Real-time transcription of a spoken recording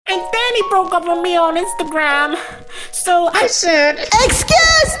Danny broke up with me on Instagram. So I said,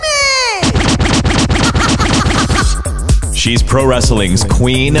 "Excuse me!" She's pro wrestling's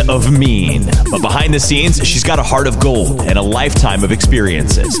queen of mean. But behind the scenes, she's got a heart of gold and a lifetime of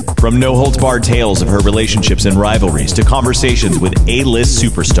experiences. From no-holds-barred tales of her relationships and rivalries to conversations with A-list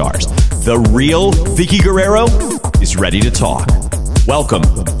superstars, the real Vickie Guerrero is ready to talk. Welcome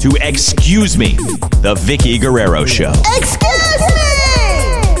to Excuse Me, the Vickie Guerrero Show. Excuse me!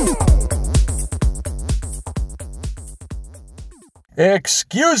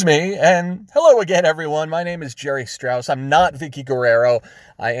 Excuse me, and hello again, everyone. My name is Jerry Strauss. I'm not Vickie Guerrero.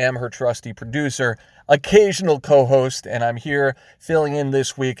 I am her trusty producer, occasional co-host, and I'm here filling in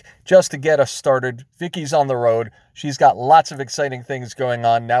this week just to get us started. Vickie's on the road. She's got lots of exciting things going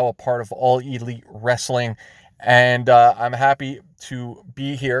on, now a part of All Elite Wrestling, and I'm happy to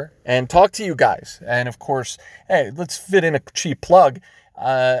be here and talk to you guys. And of course, hey, let's fit in a cheap plug.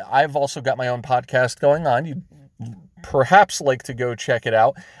 I've also got my own podcast going on. You perhaps like to go check it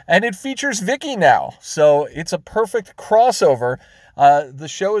out, and it features Vickie now, so it's a perfect crossover. The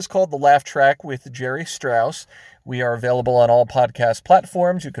show is called The Laugh Track with Jerry Strauss. We are available on all podcast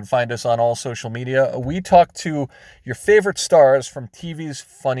platforms. You can find us on all social media. We talk to your favorite stars from TV's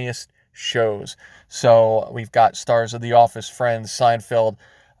funniest shows. So we've got stars of The Office, Friends, Seinfeld,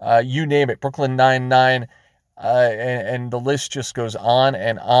 you name it, Brooklyn Nine-Nine, and the list just goes on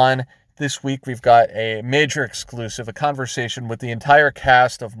and on. This week, we've got a major exclusive, a conversation with the entire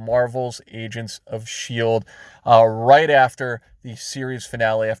cast of Marvel's Agents of S.H.I.E.L.D. Right after the series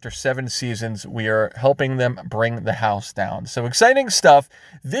finale, after 7 seasons, we are helping them bring the house down. So exciting stuff.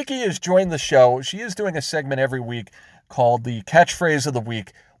 Vickie has joined the show. She is doing a segment every week called the Catchphrase of the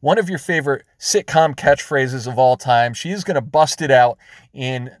Week, one of your favorite sitcom catchphrases of all time. She's going to bust it out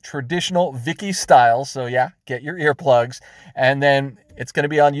in traditional Vickie style. So yeah, get your earplugs. And then it's going to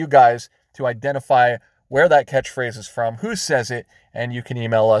be on you guys to identify where that catchphrase is from, who says it, and you can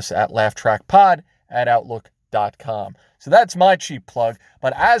email us at laughtrackpod@outlook.com. So that's my cheap plug.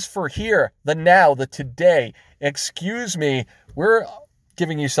 But as for here, the now, the today, excuse me, we're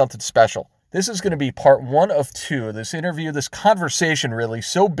giving you something special. This is going to be part 1 of 2. This interview, this conversation really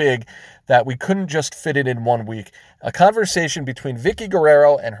so big that we couldn't just fit it in 1 week. A conversation between Vickie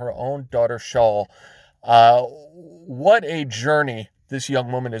Guerrero and her own daughter, Shaul. What a journey this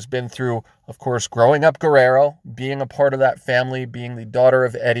young woman has been through. Of course, growing up Guerrero, being a part of that family, being the daughter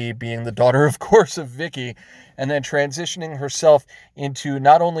of Eddie, being the daughter, of course, of Vickie, and then transitioning herself into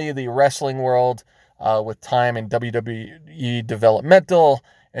not only the wrestling world with time in WWE developmental,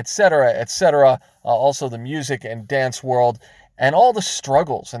 etc., also the music and dance world, and all the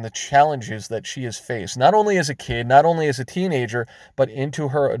struggles and the challenges that she has faced, not only as a kid, not only as a teenager, but into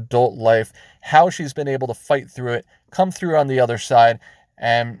her adult life, how she's been able to fight through it, come through on the other side,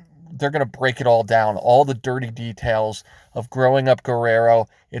 and they're going to break it all down, all the dirty details of growing up Guerrero.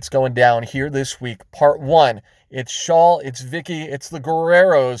 It's going down here this week, part 1. It's Shaul, it's Vickie, it's the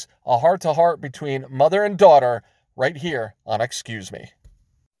Guerreros, a heart-to-heart between mother and daughter, right here on Excuse Me.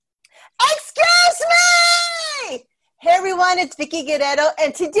 Excuse me! Hey everyone, it's Vickie Guerrero,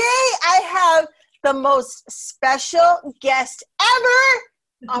 and today I have the most special guest ever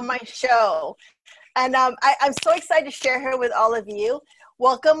on my show. And I'm so excited to share her with all of you.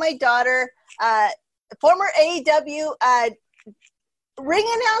 Welcome my daughter, former AEW ring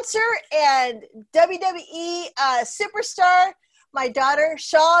announcer and WWE superstar, my daughter,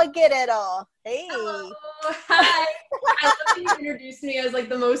 Shaul Guerrero. Hey. Hello. Hi. I love that you introduced me as like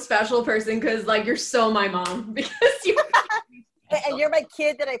the most special person because like you're so my mom because you and you're my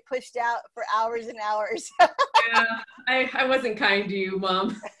kid that I pushed out for hours and hours. Yeah, I wasn't kind to you,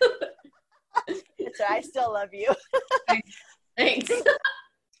 Mom. It's all right, I still love you. Thanks.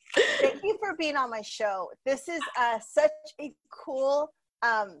 Thank you for being on my show. This is such a cool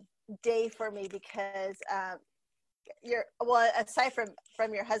day for me because aside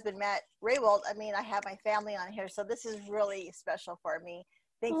from your husband Matt Raywald, I mean, I have my family on here, so this is really special for me.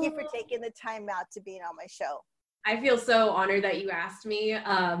 Thank you for taking the time out to being on my show. I feel so honored that you asked me,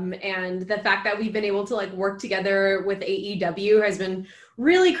 and the fact that we've been able to like work together with AEW has been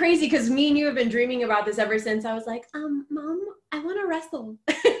really crazy because me and you have been dreaming about this ever since I was like, Mom, I want to wrestle.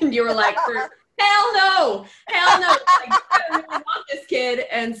 And you were like, hell no, like, I don't really want this kid.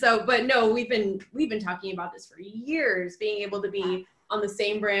 And so, but no, we've been talking about this for years, being able to be on the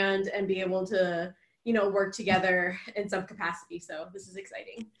same brand and be able to, you know, work together in some capacity. So this is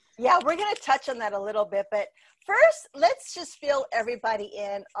exciting. Yeah, we're going to touch on that a little bit, but first, let's just fill everybody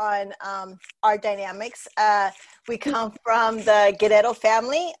in on our dynamics. We come from the Guerrero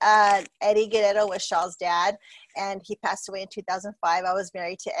family. Eddie Guerrero was Shaul's dad, and he passed away in 2005. I was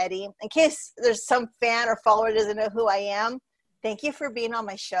married to Eddie. In case there's some fan or follower who doesn't know who I am, thank you for being on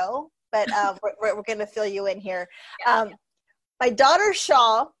my show. But we're going to fill you in here. My daughter,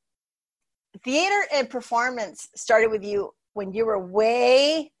 Shaw, theater and performance started with you when you were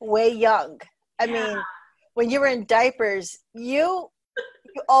way, way young. I mean, when you were in diapers, you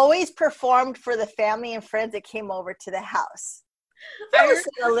always performed for the family and friends that came over to the house. Tell us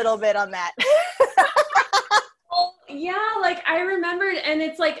a little bit on that. Well, yeah, like I remembered, and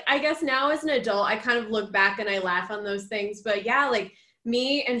it's like, I guess now as an adult, I kind of look back and I laugh on those things. But yeah, like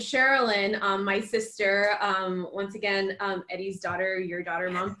me and Sherilyn, my sister, once again, Eddie's daughter, your daughter,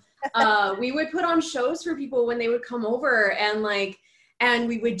 Mom, we would put on shows for people when they would come over, and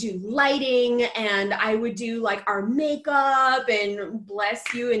we would do lighting, and I would do like our makeup, and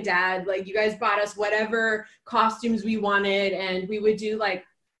bless you and Dad, like you guys bought us whatever costumes we wanted, and we would do like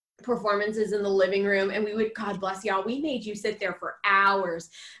performances in the living room, and we would, God bless y'all, we made you sit there for hours.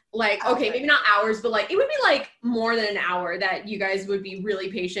 Like, okay, maybe not hours, but like, it would be like more than an hour that you guys would be really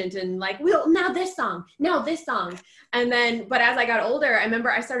patient and like, now this song. And then, but as I got older, I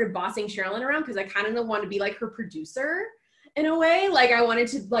remember I started bossing Sherilyn around because I kind of wanted to be like her producer in a way. Like I wanted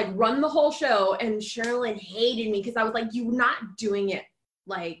to like run the whole show, and Sherilyn hated me because I was like, you're not doing it.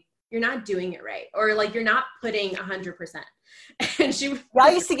 Like, you're not doing it right. Or like, you're not putting 100%. And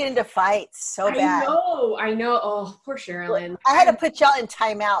y'all used to get into fights so bad. I know. Oh, poor Sherilyn. I had to put y'all in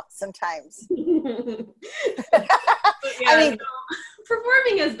timeout sometimes. Yeah, I mean,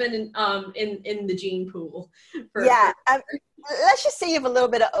 performing has been in the gene pool. Let's just say you have a little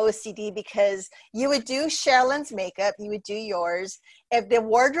bit of OCD because you would do Sherilyn's makeup, you would do yours. If the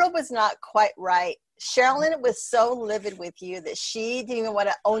wardrobe was not quite right, Sherilyn was so livid with you that she didn't even want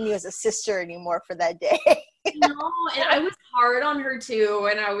to own you as a sister anymore for that day. No, and I was hard on her too,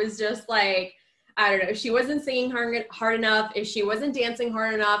 and I was just like, I don't know, if she wasn't singing hard enough, if she wasn't dancing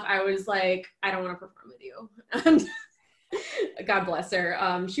hard enough, I was like, I don't want to perform with you. God bless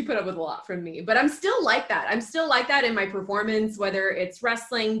her. She put up with a lot from me, but I'm still like that. I'm still like that in my performance, whether it's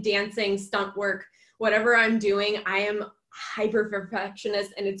wrestling, dancing, stunt work, whatever I'm doing. I am hyper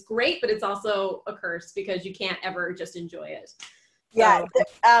perfectionist, and it's great, but it's also a curse because you can't ever just enjoy it. Yeah.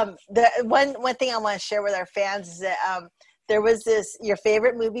 The one thing I want to share with our fans is that there was your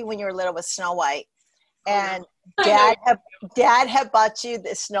favorite movie when you were little was Snow White, and Dad had bought you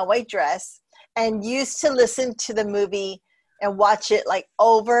the Snow White dress, and used to listen to the movie and watch it like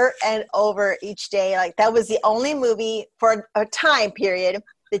over and over each day. Like that was the only movie for a time period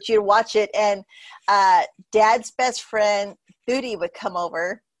that you'd watch it. And Dad's best friend Thuti would come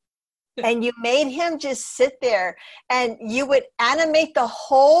over, and you made him just sit there, and you would animate the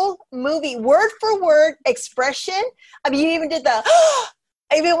whole movie, word for word expression. I mean, you even did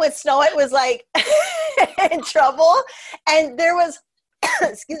even when Snow White was like in trouble, and there was,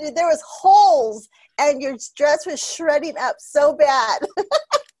 there was holes, and your dress was shredding up so bad.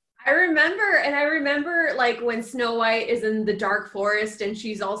 I remember like when Snow White is in the dark forest and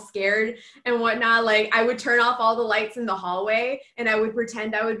she's all scared and whatnot, like I would turn off all the lights in the hallway and I would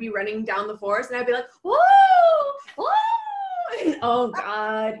pretend I would be running down the forest, and I'd be like, whoa, whoa. And, oh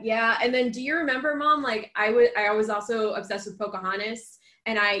God. Yeah. And then do you remember, Mom, like I was also obsessed with Pocahontas,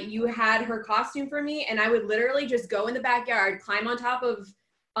 and you had her costume for me, and I would literally just go in the backyard, climb on top of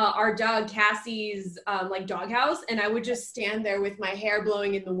our dog Cassie's like doghouse, and I would just stand there with my hair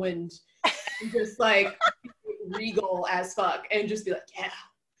blowing in the wind and just like regal as fuck and just be like, yeah.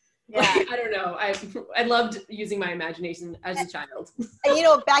 Like, I don't know. I loved using my imagination as a child.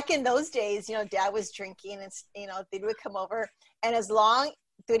 And back in those days, Dad was drinking, and Thuti would come over, and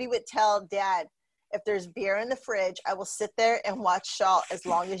Thuti would tell Dad, if there's beer in the fridge, I will sit there and watch Shaw as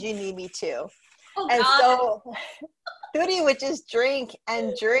long as you need me to. Oh, and God. So Thuti would just drink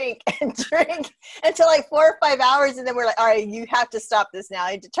and drink and drink until like 4 or 5 hours, and then we're like, all right, you have to stop this now.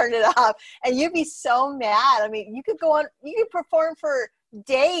 You have to turn it off. And you'd be so mad. I mean, you could perform for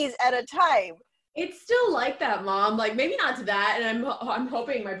days at a time. It's still like that, Mom. Like maybe not to that, and I'm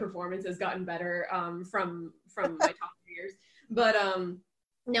hoping my performance has gotten better from my top years. But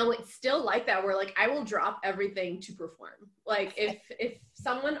no, it's still like that, where like I will drop everything to perform. Like if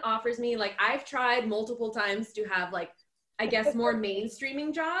someone offers me, like I've tried multiple times to have like, I guess, more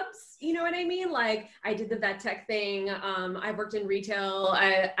mainstreaming jobs, you know what I mean? Like I did the vet tech thing. I've worked in retail.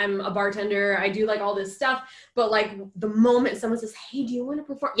 I'm a bartender. I do like all this stuff. But like the moment someone says, hey, do you want to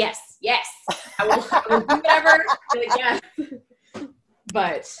perform? Yes. I will do whatever. Like, yes.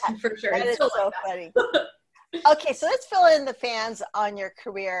 But for sure. That is so funny. Okay, so let's fill in the fans on your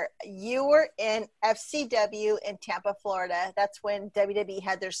career. You were in FCW in Tampa, Florida. That's when WWE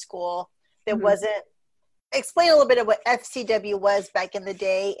had their school. There wasn't explain a little bit of what FCW was back in the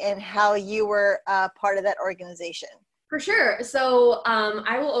day and how you were part of that organization. For sure. So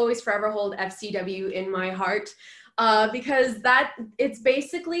I will always forever hold FCW in my heart because it's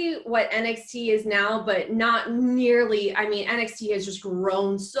basically what NXT is now, but not nearly. I mean, NXT has just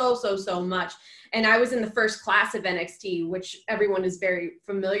grown so much. And I was in the first class of NXT, which everyone is very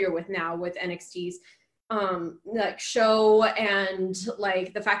familiar with now with NXT's like show and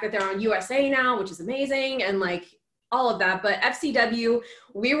like the fact that they're on USA now, which is amazing, and like all of that. But FCW,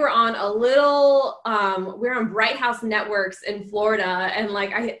 we were on we're on Bright House Networks in Florida, and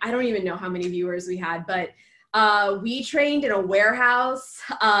like I don't even know how many viewers we had, but we trained in a warehouse.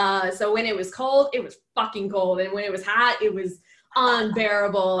 So when it was cold, it was fucking cold, and when it was hot, it was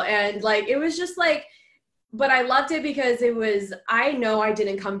unbearable. And like it was just like, but I loved it because I know I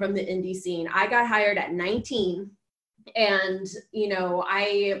didn't come from the indie scene. I got hired at 19, and you know,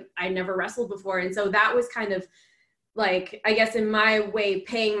 I never wrestled before, and so that was kind of like, I guess in my way,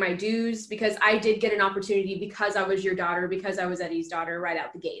 paying my dues, because I did get an opportunity because I was your daughter, because I was Eddie's daughter right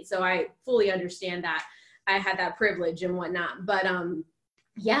out the gate. So I fully understand that I had that privilege and whatnot. But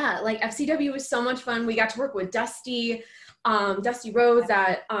yeah, like FCW was so much fun. We got to work with Dusty Rhodes,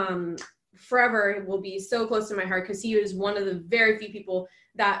 that forever will be so close to my heart, because he was one of the very few people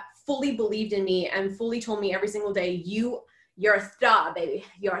that fully believed in me and fully told me every single day, you're a star, baby.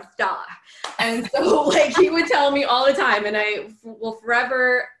 You're a star. And so like he would tell me all the time, and I will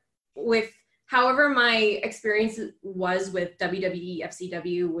forever, with however my experience was with WWE,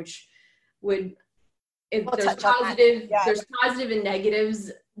 FCW, which there's positive and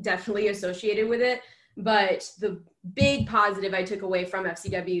negatives definitely associated with it. But the big positive I took away from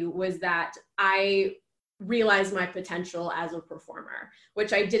FCW was that I realized my potential as a performer,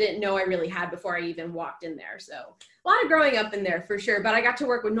 which I didn't know I really had before I even walked in there. So a lot of growing up in there for sure. But I got to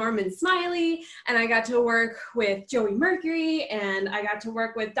work with Norman Smiley, and I got to work with Joey Mercury, and I got to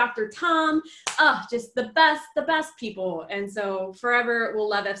work with Dr. Tom. Just the best people. And so forever we'll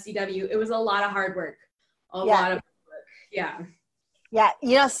love FCW. It was a lot of hard work. A lot of work. Yeah. Yeah.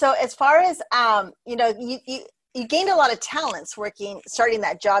 You know, so as far as, you know, you gained a lot of talents starting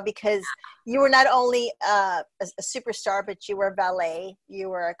that job, because you were not only a superstar, but you were a valet, you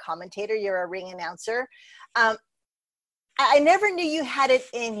were a commentator, you were a ring announcer. I never knew you had it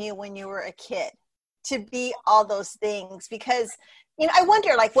in you when you were a kid to be all those things, because, you know, I wonder,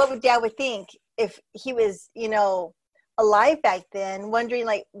 like, what would Dad think if he was, you know, alive back then, wondering,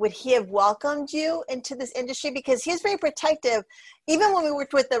 like, would he have welcomed you into this industry? Because he was very protective. Even when we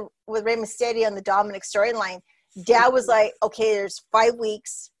worked with Rey Mysterio on the Dominic storyline, Dad was like, okay, there's 5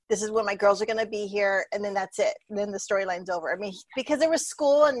 weeks. This is when my girls are going to be here. And then that's it. And then the storyline's over. I mean, because there was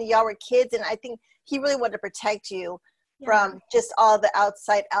school and y'all were kids. And I think he really wanted to protect you from just all the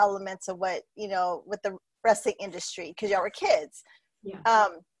outside elements of what, you know, with the wrestling industry, because y'all were kids. Yeah.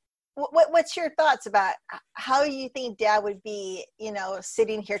 What's your thoughts about how you think Dad would be, you know,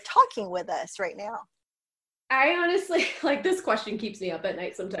 sitting here talking with us right now? I honestly, like, this question keeps me up at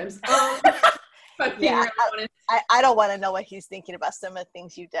night sometimes. Yeah, I don't want to know what he's thinking about some of the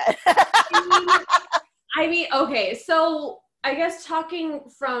things you did. I mean, okay, so I guess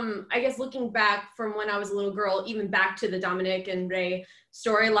looking back from when I was a little girl, even back to the Dominic and Rey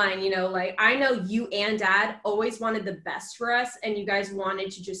storyline, you know, like, I know you and Dad always wanted the best for us, and you guys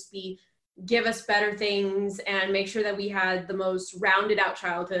wanted to just give us better things and make sure that we had the most rounded out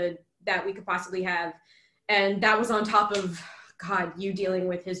childhood that we could possibly have. And that was on top of, God, you dealing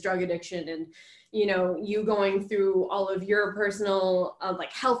with his drug addiction, and, you know, you going through all of your personal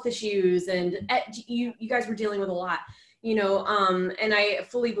like health issues, and you guys were dealing with a lot, you know, and I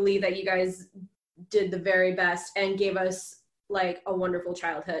fully believe that you guys did the very best and gave us like a wonderful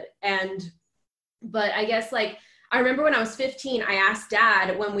childhood. But I guess, like, I remember when I was 15, I asked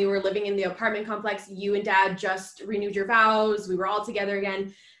Dad, when we were living in the apartment complex, you and Dad just renewed your vows, we were all together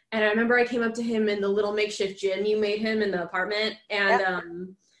again. And I remember I came up to him in the little makeshift gym you made him in the apartment.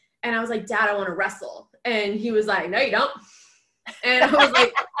 And and I was like, Dad, I want to wrestle. And he was like, no, you don't. And I was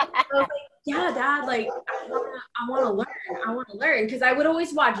like, yeah, Dad, like, I want to learn. Because I would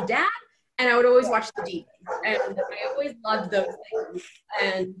always watch Dad, and I would always watch the Divas. And I always loved those things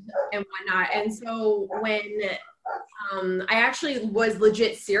and whatnot. And so when I actually was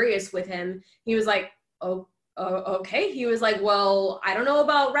legit serious with him, he was like, oh, okay. He was like, well, I don't know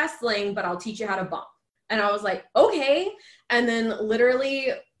about wrestling, but I'll teach you how to bump. And I was like, okay. And then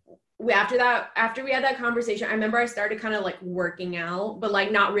literally after we had that conversation, I remember I started kind of like working out, but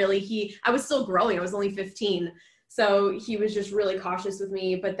like not really. I was still growing. I was only 15. So he was just really cautious with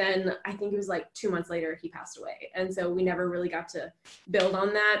me. But then I think it was like 2 months later, he passed away. And so we never really got to build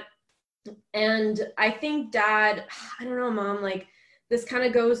on that. And I think Dad, I don't know, Mom, like this kind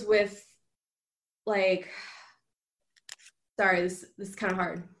of goes with like, sorry, this is kind of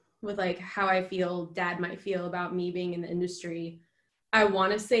hard with like how I feel Dad might feel about me being in the industry. I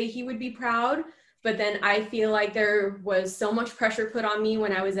want to say he would be proud, but then I feel like there was so much pressure put on me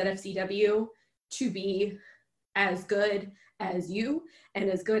when I was at FCW to be as good as you and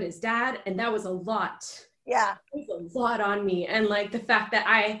as good as Dad. And that was a lot. Yeah. It was a lot on me. And like the fact that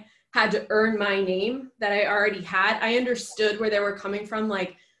I had to earn my name that I already had, I understood where they were coming from.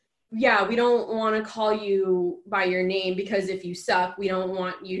 Like, yeah, we don't want to call you by your name because if you suck, we don't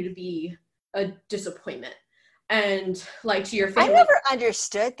want you to be a disappointment. And like to your family. I never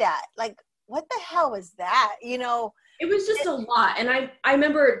understood that. Like, what the hell was that? You know, it was just a lot. And I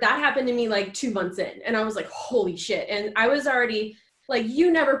remember that happened to me like 2 months in, and I was like, holy shit. And I was already like,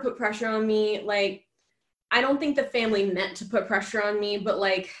 you never put pressure on me. Like, I don't think the family meant to put pressure on me, but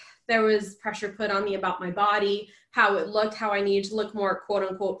like there was pressure put on me about my body, how it looked, how I needed to look more quote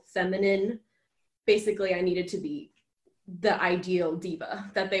unquote feminine. Basically, I needed to be the ideal diva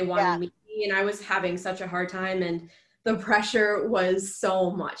that they wanted me to be. And I was having such a hard time, and the pressure was so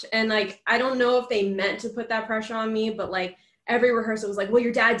much. And like, I don't know if they meant to put that pressure on me, but like every rehearsal was like, well,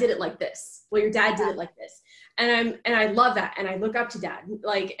 your dad did it like this. Well, your dad did it like this. And I love that. And I look up to Dad,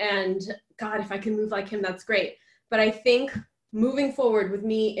 like, and God, if I can move like him, that's great. But I think moving forward with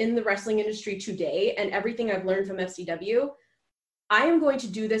me in the wrestling industry today and everything I've learned from FCW, I am going to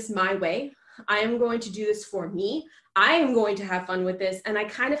do this my way. I am going to do this for me. I am going to have fun with this. And I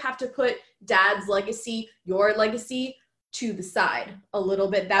kind of have to put Dad's legacy, your legacy to the side a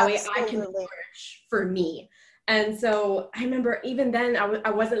little bit. That way I can flourish for me. And so I remember even then I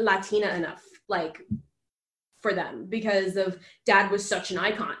wasn't Latina enough, like for them, because of Dad was such an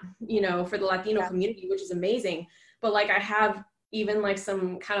icon, you know, for the Latino community, which is amazing. But like, I have even like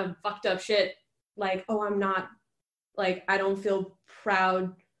some kind of fucked up shit, like, oh, I'm not, like, I don't feel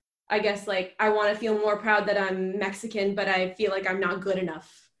proud. I guess like, I want to feel more proud that I'm Mexican, but I feel like I'm not good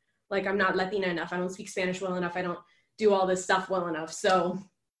enough. Like, I'm not Latina enough. I don't speak Spanish well enough. I don't do all this stuff well enough. So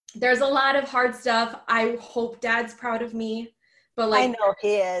there's a lot of hard stuff. I hope Dad's proud of me, but like, I know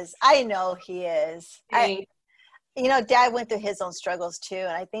he is. I know he is. You know, Dad went through his own struggles too.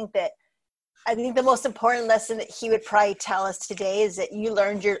 And I think the most important lesson that he would probably tell us today is that you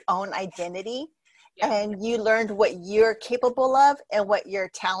learned your own identity and you learned what you're capable of and what your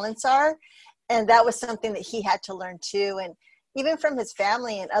talents are. And that was something that he had to learn too. And even from his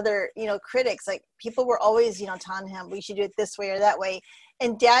family and other, you know, critics, like people were always, you know, telling him we should do it this way or that way.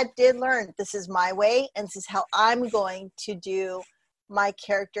 And Dad did learn, this is my way and this is how I'm going to do my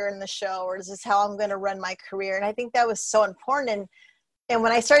character in the show, or this is how I'm going to run my career. And I think that was so important. And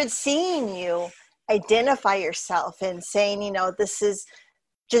when I started seeing you identify yourself and saying, you know, this is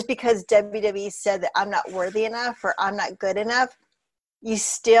just because WWE said that I'm not worthy enough or I'm not good enough, you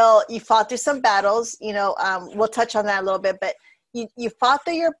fought through some battles, you know, we'll touch on that a little bit, but you fought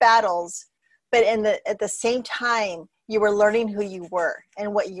through your battles, but at the same time, you were learning who you were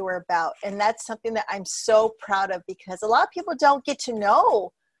and what you were about. And that's something that I'm so proud of, because a lot of people don't get to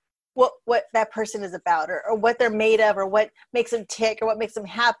know what that person is about or what they're made of or what makes them tick or what makes them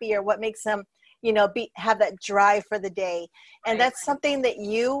happy or what makes them, you know, have that drive for the day. And that's something that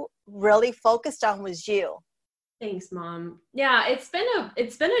you really focused on, was you. Thanks, Mom. Yeah, it's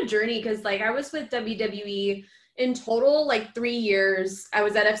been a journey, because like I was with WWE in total like 3 years. I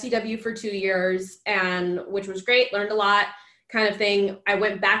was at FCW for 2 years, and which was great, learned a lot kind of thing. I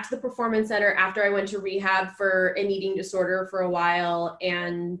went back to the Performance Center after I went to rehab for an eating disorder for a while.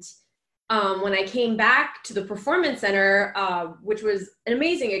 And when I came back to the Performance Center, which was an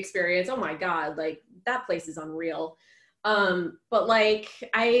amazing experience. Oh my God, like that place is unreal. But like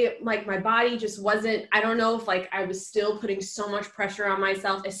my body just wasn't, I don't know if like I was still putting so much pressure on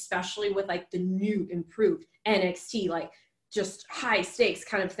myself, especially with like the new improved NXT, like just high stakes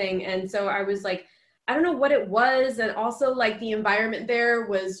kind of thing. And so I was like, I don't know what it was. And also like the environment there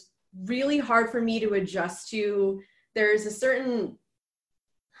was really hard for me to adjust to. There's a certain,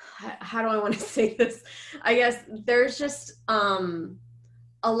 how do I want to say this? I guess there's just,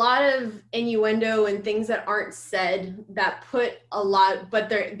 a lot of innuendo and things that aren't said that put a lot, but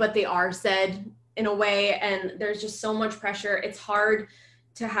they are said in a way. And there's just so much pressure. It's hard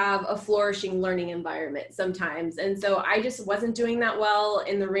to have a flourishing learning environment sometimes. And so I just wasn't doing that well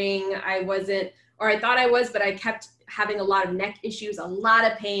in the ring. I wasn't, or I thought I was, but I kept having a lot of neck issues, a lot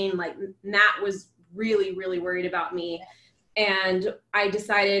of pain. Like Matt was really, really worried about me. And I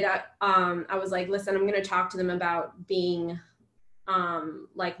decided, I was like, listen, I'm going to talk to them about being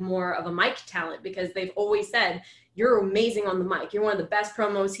like more of a mic talent, because they've always said, you're amazing on the mic. You're one of the best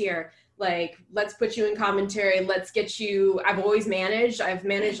promos here. like, let's put you in commentary. Let's get you, I've managed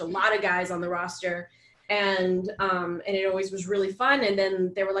a lot of guys on the roster, and it always was really fun. And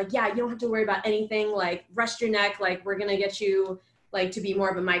then they were like, yeah, you don't have to worry about anything, like rest your neck. Like, we're going to get you like to be more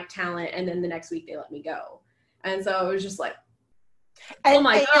of a mic talent. And then the next week they let me go. And so it was just like, oh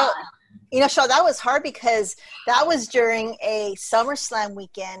my God. So that was hard because that was during a SummerSlam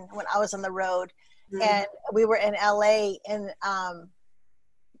weekend when I was on the road, and we were in LA, and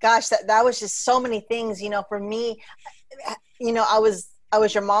gosh, that was just so many things, for me. I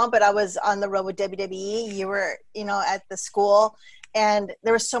was your mom, but I was on the road with WWE. You were, at the school, and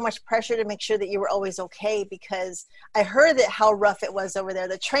there was so much pressure to make sure that you were always okay, because I heard that how rough it was over there.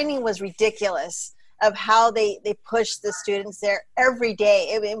 The training was ridiculous of how they pushed the students there every day.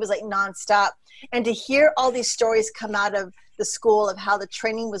 It was like nonstop. And to hear all these stories come out of the school of how the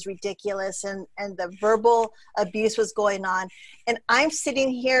training was ridiculous and the verbal abuse was going on. And I'm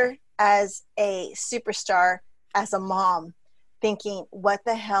sitting here as a superstar, as a mom, thinking, what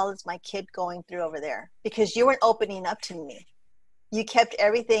the hell is my kid going through over there? Because you weren't opening up to me. You kept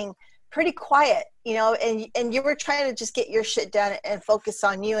everything pretty quiet, and you were trying to just get your shit done and focus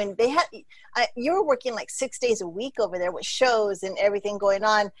on you. And you were working like 6 days a week over there with shows and everything going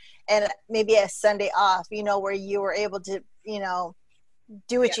on, and maybe a Sunday off, where you were able to,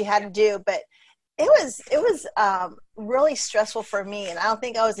 do what you had to do. But it was really stressful for me. And I don't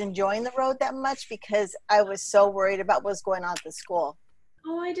think I was enjoying the road that much because I was so worried about what was going on at the school.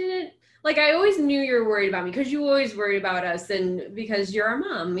 Oh, I didn't. Like, I always knew you were worried about me because you always worry about us, and because you're a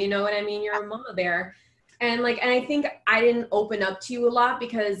mom, you know what I mean? You're a mama bear. And I think I didn't open up to you a lot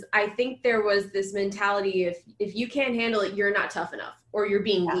because I think there was this mentality, if you can't handle it, you're not tough enough, or you're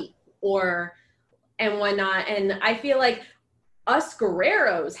being weak, and whatnot. And I feel like us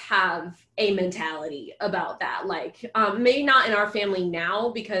Guerreros have a mentality about that. Like, maybe not in our family now,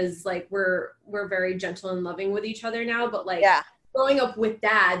 because like we're very gentle and loving with each other now, but like, growing up with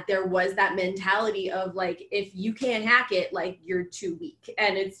Dad, there was that mentality of like, if you can't hack it, like, you're too weak.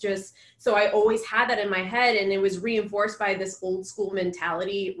 And it's just, so I always had that in my head, and it was reinforced by this old school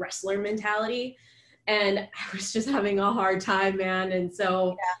mentality, wrestler mentality. And I was just having a hard time, man. And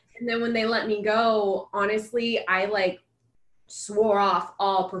so, and then when they let me go, honestly, I like swore off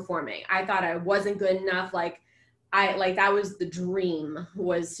all performing. I thought I wasn't good enough. That was the dream,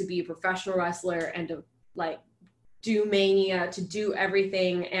 was to be a professional wrestler and to like do Mania, to do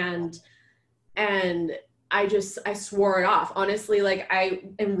everything. And I swore it off. Honestly, like, I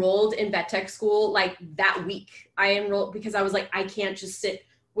enrolled in vet tech school like that week. I enrolled because I was like, I can't just sit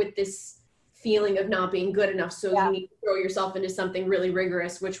with this feeling of not being good enough. So you need to throw yourself into something really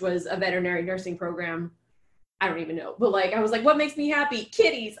rigorous, which was a veterinary nursing program. I don't even know. But like, I was like, what makes me happy?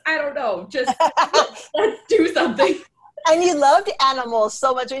 Kitties. I don't know. Just let's do something. And you loved animals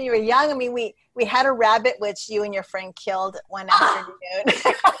so much when you were young. I mean, we had a rabbit which you and your friend killed one afternoon.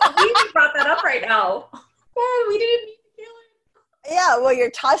 We brought that up right now. Oh, we didn't mean to kill it. Yeah, well, you're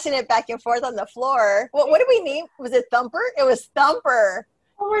tossing it back and forth on the floor. What did we name? Was it Thumper? It was Thumper.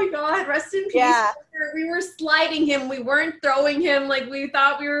 Oh my God, rest in peace. Yeah. We were sliding him. We weren't throwing him. Like, we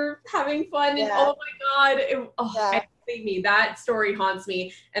thought we were having fun. And oh my God. Believe me, that story haunts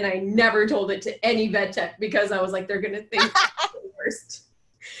me. And I never told it to any vet tech because I was like, they're going to think it's the worst.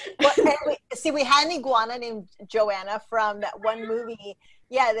 Well, we had an iguana named Joanna from that one movie.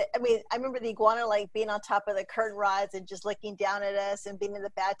 Yeah, I remember the iguana like being on top of the curtain rods and just looking down at us and being in the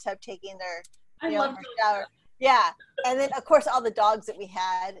bathtub taking their shower. Yeah, and then of course all the dogs that we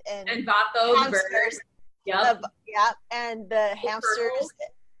had and Vato, the birds. Yep. And the hamsters.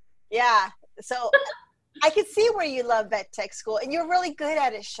 Yeah, so I could see where you love vet tech school, and you're really good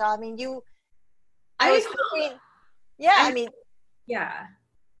at it, Shaw. I mean,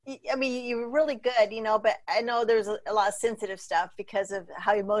 you were really good, but I know there's a lot of sensitive stuff because of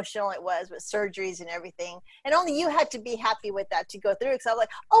how emotional it was with surgeries and everything. And only you had to be happy with that to go through. Because I was like,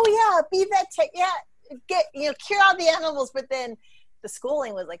 oh yeah, be vet tech, cure all the animals. But then the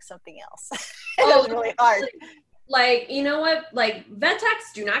schooling was like something else. It was really hard. Like, you know what? Like, vet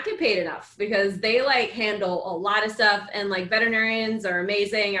techs do not get paid enough because they like handle a lot of stuff, and like veterinarians are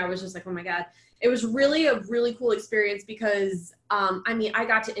amazing. I was just like, oh my God. It was really a really cool experience because, I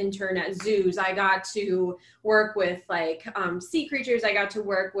got to intern at zoos. I got to work with like sea creatures. I got to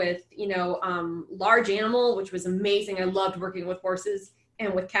work with, large animal, which was amazing. I loved working with horses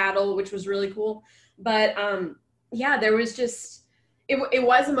and with cattle, which was really cool. But there was just, it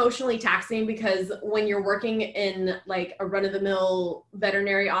was emotionally taxing because when you're working in like a run-of-the-mill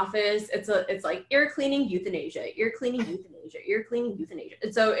veterinary office, it's like ear cleaning, euthanasia, ear cleaning, euthanasia, ear cleaning, euthanasia.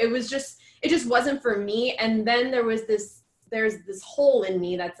 And so it just wasn't for me. And then there was this there's this hole in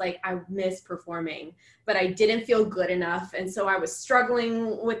me that's like, I miss performing, but I didn't feel good enough. And so I was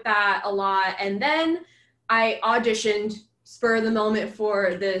struggling with that a lot. And then I auditioned spur of the moment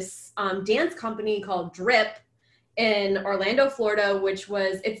for this dance company called Drip in Orlando, Florida, which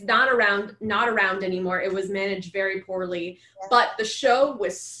was, it's not around anymore. It was managed very poorly, but the show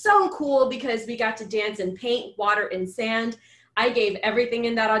was so cool because we got to dance in paint, water, and sand. I gave everything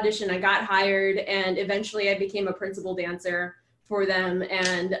in that audition. I got hired, and eventually I became a principal dancer for them.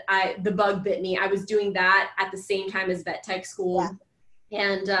 And the bug bit me. I was doing that at the same time as vet tech school. Yeah.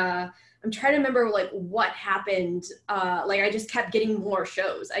 And I'm trying to remember like what happened. Like I just kept getting more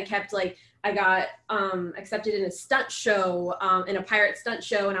shows. I got accepted in a stunt show, in a pirate stunt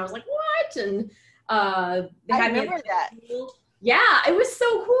show, and I was like, what? And they had I remember that. Yeah, it was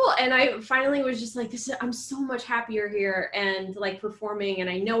so cool. And I finally was just like, I'm so much happier here and like performing. And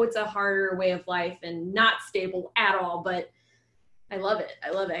I know it's a harder way of life and not stable at all, but I love it. I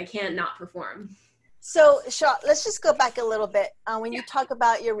love it. I can't not perform. So, Shaw, let's just go back a little bit. When you talk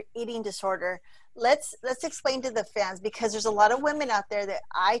about your eating disorder, let's explain to the fans, because there's a lot of women out there that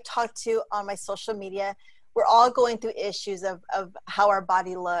I talk to on my social media. We're all going through issues of how our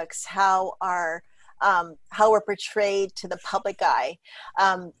body looks, how we're portrayed to the public eye.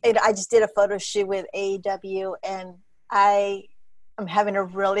 And I just did a photo shoot with AEW, and I'm having a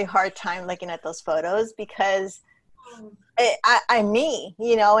really hard time looking at those photos because I'm me,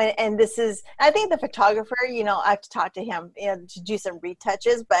 and this is, I think the photographer, I have to talk to him, to do some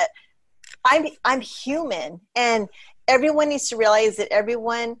retouches, but I'm human, and everyone needs to realize that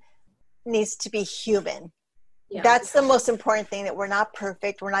everyone needs to be human. Yeah. That's the most important thing, that we're not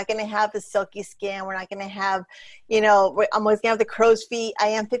perfect. We're not going to have the silky skin. We're not going to have, I'm always going to have the crow's feet. I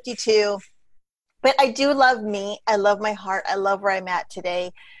am 52, but I do love me. I love my heart. I love where I'm at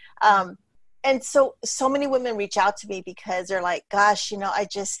today. And so many women reach out to me because they're like, gosh,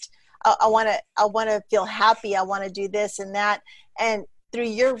 I want to feel happy. I want to do this and that. And through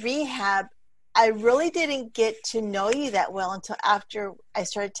your rehab, I really didn't get to know you that well until after I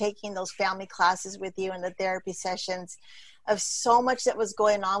started taking those family classes with you and the therapy sessions, of so much that was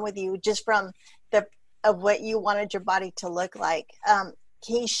going on with you, just from of what you wanted your body to look like.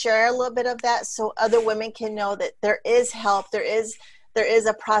 Can you share a little bit of that so other women can know that there is help, there is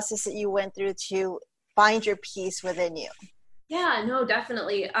a process that you went through to find your peace within you? Yeah, no,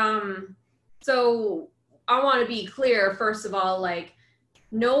 definitely. So I want to be clear, first of all, like,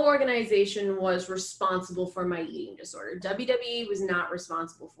 no organization was responsible for my eating disorder. WWE was not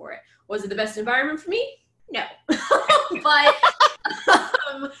responsible for it. Was it the best environment for me? No.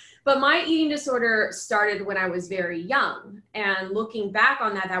 But my eating disorder started when I was very young. And looking back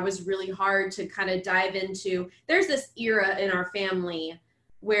on that was really hard to kind of dive into. There's this era in our family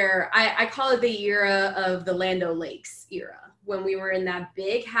where I call it the era of the Land O'Lakes era, when we were in that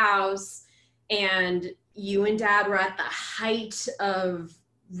big house and you and Dad were at the height of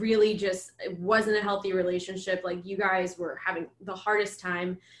really just, it wasn't a healthy relationship. Like, you guys were having the hardest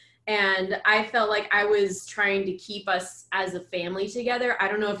time. And I felt like I was trying to keep us as a family together. I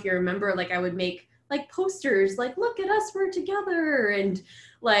don't know if you remember, like, I would make like posters, like, look at us, we're together. And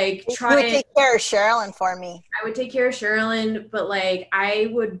like, you would take care of Sherilyn for me. I would take care of Sherilyn, but like, I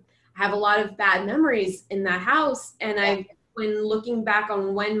would have a lot of bad memories in that house. And when looking back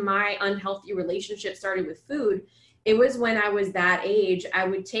on when my unhealthy relationship started with food, it was when I was that age. I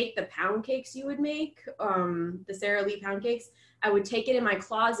would take the pound cakes you would make, the Sara Lee pound cakes. I would take it in my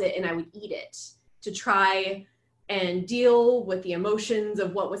closet and I would eat it to try and deal with the emotions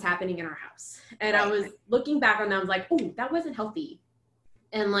of what was happening in our house. And I was looking back on that, I was like, oh, that wasn't healthy.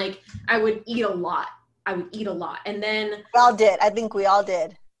 And like, I would eat a lot. And then we all did. I think we all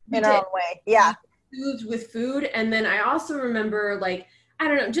did in our own way. Yeah. Soothed with food. And then I also remember, like, I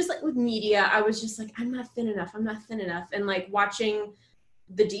don't know, just like with media, I was just like, I'm not thin enough. And like watching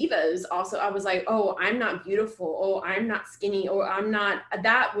the divas also, I was like, oh, I'm not beautiful. Oh, I'm not skinny. Oh,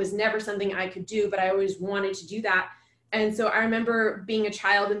 that was never something I could do, but I always wanted to do that. And so I remember being a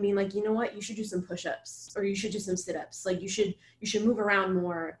child and being like, you know what, you should do some push-ups, or you should do some sit-ups. Like, you should move around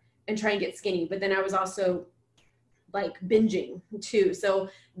more and try and get skinny. But then I was also like binging too. So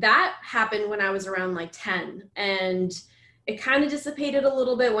that happened when I was around like 10, and it kind of dissipated a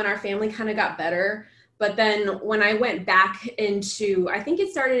little bit when our family kind of got better. But then when I went back into, I think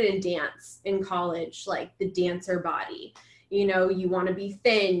it started in dance in college, like the dancer body, you want to be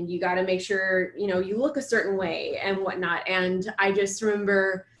thin, you got to make sure, you look a certain way and whatnot. And I just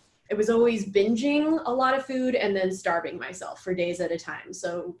remember it was always binging a lot of food and then starving myself for days at a time.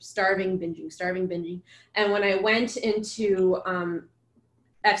 So starving, binging. And when I went into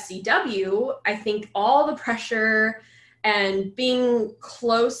FCW, I think all the pressure And being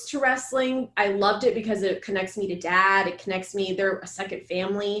close to wrestling, I loved it because it connects me to dad. It connects me, they're a second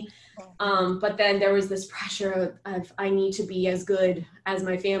family. But then there was this pressure of I need to be as good as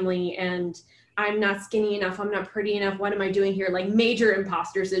my family, and I'm not skinny enough. I'm not pretty enough. What am I doing here? Like major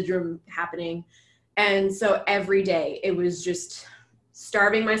imposter syndrome happening. And so every day it was just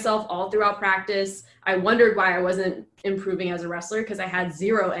starving myself all throughout practice. I wondered why I wasn't improving as a wrestler because I had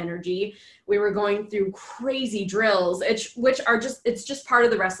zero energy. We were going through crazy drills, which are it's just part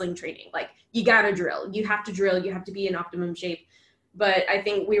of the wrestling training. Like you got to drill, you have to be in optimum shape. But I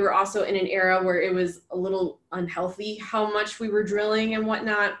think we were also in an era where it was a little unhealthy how much we were drilling and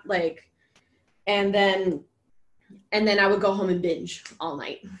whatnot. And then I would go home and binge all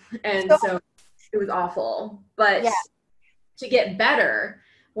night. And so it was awful. But to get better,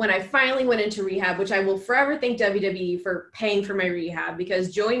 when I finally went into rehab, which I will forever thank WWE for paying for my rehab,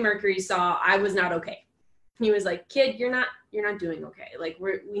 because Joey Mercury saw I was not okay. He was like, kid, you're not doing okay. Like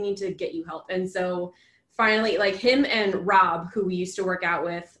we need to get you help. And so finally, like him and Rob, who we used to work out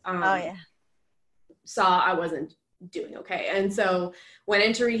with, saw I wasn't doing okay. And so went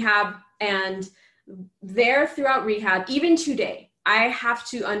into rehab, and there throughout rehab, even today, I have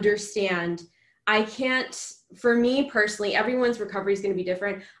to understand I can't, for me personally, everyone's recovery is going to be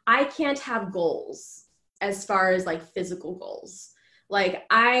different. I can't have goals as far as like physical goals. Like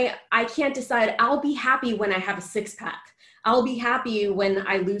I can't decide I'll be happy when I have a 6-pack. I'll be happy when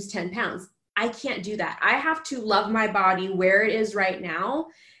I lose 10 pounds. I can't do that. I have to love my body where it is right now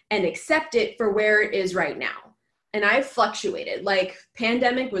and accept it for where it is right now. And I've fluctuated. Like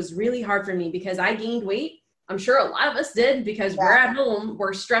pandemic was really hard for me because I gained weight. I'm sure a lot of us did because we're at home,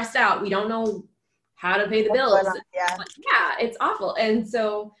 we're stressed out. We don't know how to pay the bills. It's awful. And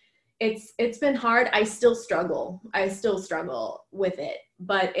so it's been hard. I still struggle with it,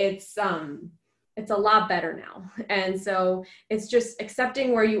 but it's a lot better now. And so it's just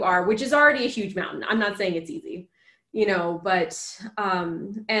accepting where you are, which is already a huge mountain. I'm not saying it's easy, but,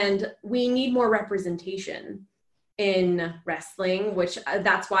 and we need more representation in wrestling, which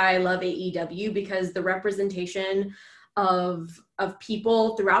that's why I love AEW, because the representation of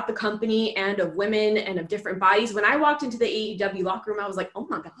people throughout the company and of women and of different bodies. When I walked into the AEW locker room, I was like, oh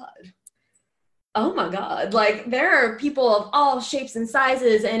my God, like there are people of all shapes and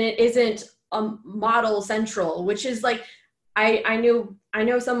sizes, and it isn't model central, which is like, I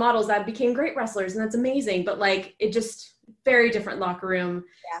know some models that became great wrestlers, and that's amazing, but like, it just very different locker room,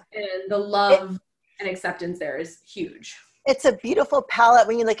 and the love and acceptance there is huge. It's a beautiful palette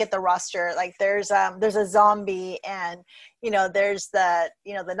when you look at the roster. Like there's a zombie, and there's the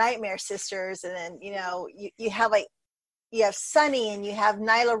Nightmare Sisters, and then you have Sunny, and you have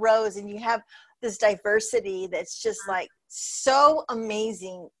Nyla Rose, and you have this diversity that's just like so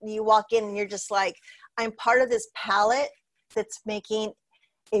amazing. You walk in and you're just like, I'm part of this palette that's making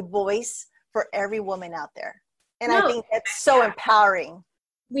a voice for every woman out there. And I think that's so empowering.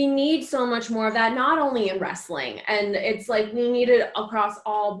 We need so much more of that, not only in wrestling. And it's like, we need it across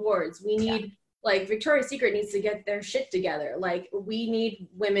all boards. We need, like, Victoria's Secret needs to get their shit together. Like, we need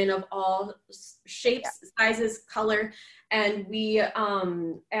women of all shapes, sizes, color. And we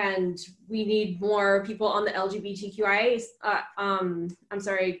need more people on the LGBTQIA,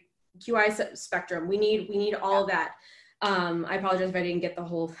 QI spectrum. We need all of that. I apologize if I didn't get the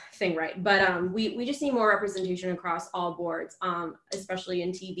whole thing right, but we just need more representation across all boards, especially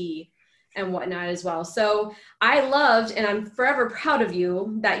in TV and whatnot as well. So I loved, and I'm forever proud of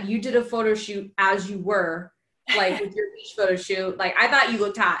you, that you did a photo shoot as you were, like with your beach photo shoot. Like, I thought you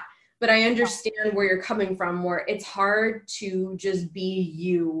looked hot, but I understand where you're coming from, where it's hard to just be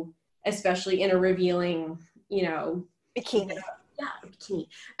you, especially in a revealing, bikini. Bikini.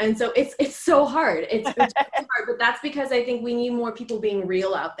 And so it's so hard. It's hard, but that's because I think we need more people being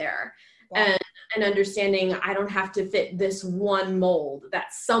real out there, and understanding I don't have to fit this one mold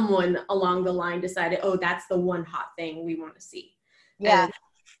that someone along the line decided, oh, that's the one hot thing we want to see. Yeah. And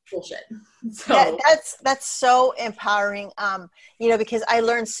bullshit. So that's so empowering. Because I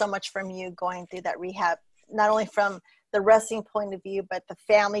learned so much from you going through that rehab, not only from the wrestling point of view, but the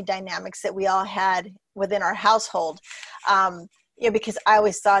family dynamics that we all had within our household. Because I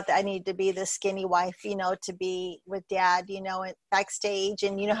always thought that I needed to be the skinny wife, to be with dad, and backstage,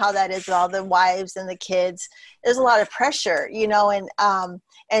 and how that is with all the wives and the kids. There's a lot of pressure,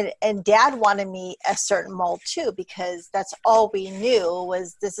 and dad wanted me a certain mold too, because that's all we knew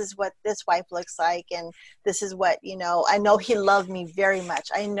was this is what this wife looks like. And this is what, I know he loved me very much.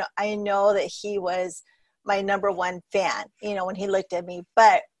 I know that he was my number one fan, when he looked at me,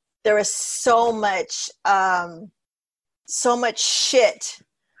 but there was so much shit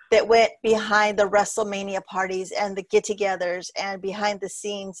that went behind the WrestleMania parties and the get-togethers and behind the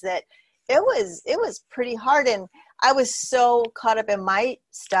scenes, that it was pretty hard. And I was so caught up in my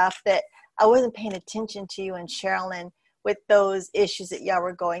stuff that I wasn't paying attention to you and Sherilyn with those issues that y'all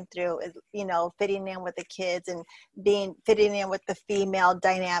were going through, you know, fitting in with the kids and fitting in with the female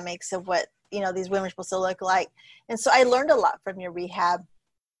dynamics of what, you know, these women are supposed to look like. And so I learned a lot from your rehab.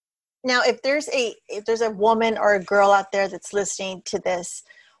 Now, if there's a woman or a girl out there that's listening to this,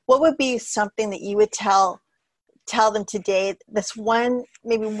 what would be something that you would tell them today,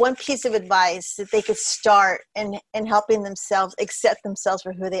 maybe one piece of advice that they could start in helping themselves accept themselves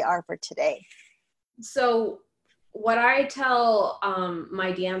for who they are for today? So what I tell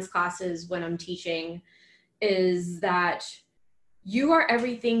my dance classes when I'm teaching is that you are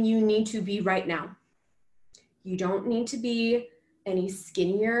everything you need to be right now. You don't need to be any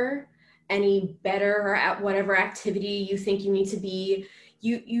skinnier, any better at whatever activity you think you need to be.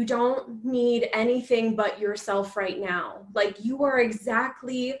 You don't need anything but yourself right now. Like, you are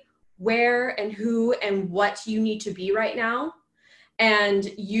exactly where and who and what you need to be right now.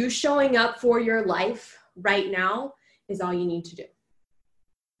 And you showing up for your life right now is all you need to do.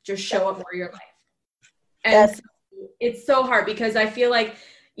 Just show up for your life. And so it's so hard because I feel like,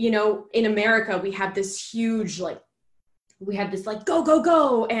 you know, in America, we have this huge, go, go,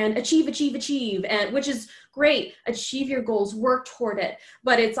 go, and achieve, and which is great. Achieve your goals, work toward it.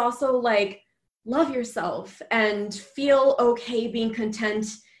 But it's also like, love yourself and feel okay being content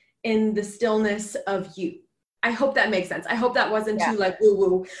in the stillness of you. I hope that makes sense. I hope that wasn't too like woo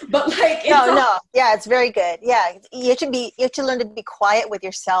woo, but like, no. Yeah, it's very good. Yeah. You have to learn to be quiet with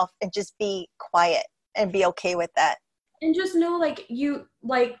yourself and just be quiet and be okay with that. And just know, you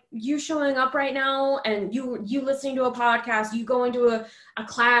showing up right now and you listening to a podcast, you going to a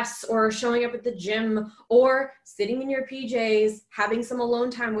class, or showing up at the gym, or sitting in your PJs, having some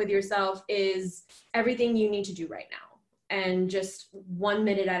alone time with yourself is everything you need to do right now. And just 1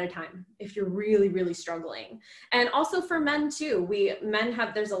 minute at a time if you're really, really struggling. And also for men too,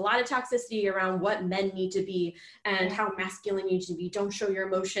 there's a lot of toxicity around what men need to be and how masculine you need to be. Don't show your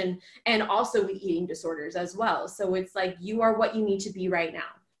emotion. And also with eating disorders as well. So it's like, you are what you need to be right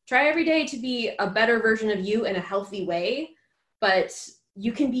now. Try every day to be a better version of you in a healthy way, but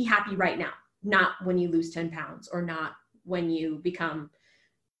you can be happy right now, not when you lose 10 pounds or not when you become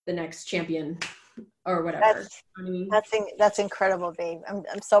the next champion or whatever. That's incredible, babe.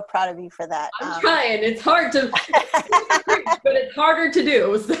 I'm so proud of you for that. I'm trying. It's hard to, but it's harder to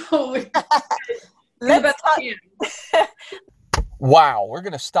do. So let's talk. Wow, we're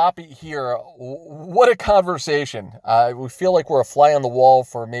going to stop it here. What a conversation. We feel like we're a fly on the wall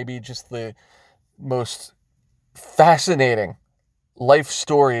for maybe just the most fascinating life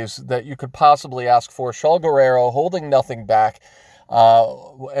stories that you could possibly ask for. Shaul Guerrero holding nothing back.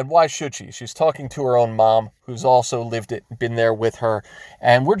 And why should she? She's talking to her own mom, who's also lived it, been there with her.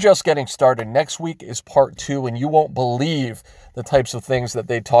 And we're just getting started. Next week is part 2, and you won't believe the types of things that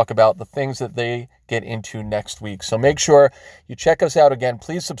they talk about, the things that they get into next week. So make sure you check us out again.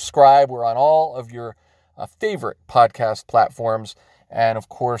 Please subscribe. We're on all of your favorite podcast platforms. And of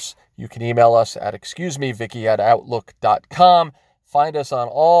course, you can email us at excusemevicky@outlook.com. Find us on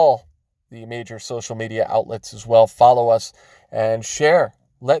all the major social media outlets as well. Follow us and share.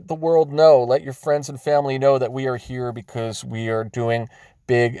 Let the world know. Let your friends and family know that we are here because we are doing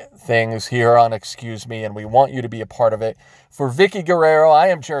big things here on Excuse Me, and we want you to be a part of it. For Vicki Guerrero, I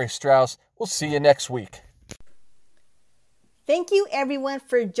am Jerry Strauss. We'll see you next week. Thank you, everyone,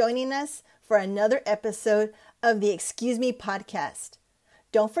 for joining us for another episode of the Excuse Me podcast.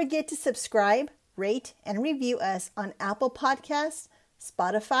 Don't forget to subscribe, rate, and review us on Apple Podcasts,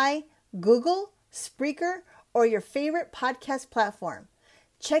 Spotify, Google, Spreaker, or your favorite podcast platform.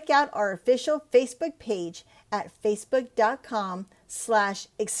 Check out our official Facebook page at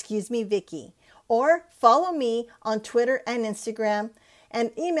facebook.com/excusemevicky, or follow me on Twitter and Instagram,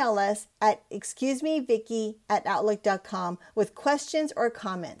 and email us at excusemevicky@outlook.com with questions or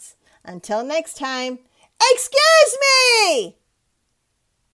comments. Until next time, excuse me!